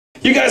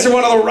You guys are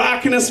one of the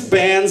rockinest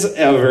bands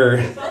ever.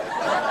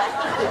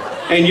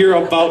 And you're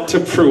about to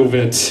prove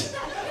it.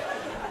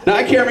 Now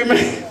I can't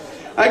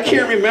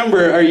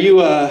remember. Are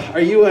you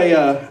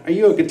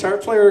a guitar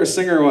player or a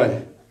singer or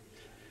what?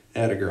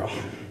 Atta girl.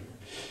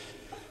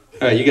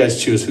 All right, you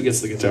guys choose who gets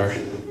the guitar.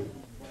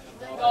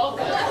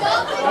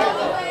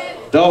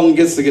 Dalton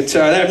gets the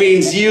guitar. That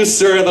means you,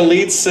 sir, are the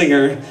lead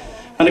singer.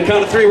 On the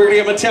count of three, we're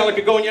going to get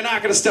Metallica going. You're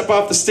not going to step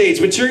off the stage,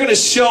 but you're going to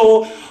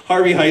show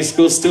Harvey High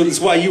School students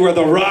why you are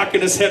the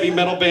rockinest heavy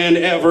metal band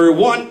ever.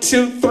 1,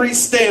 2, 3,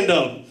 stand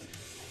up.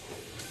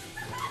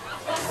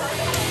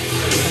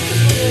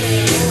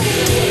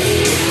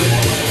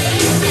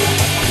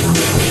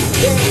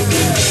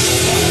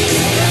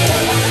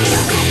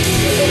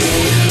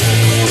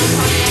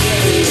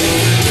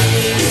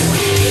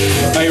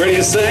 Are you ready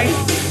to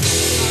sing?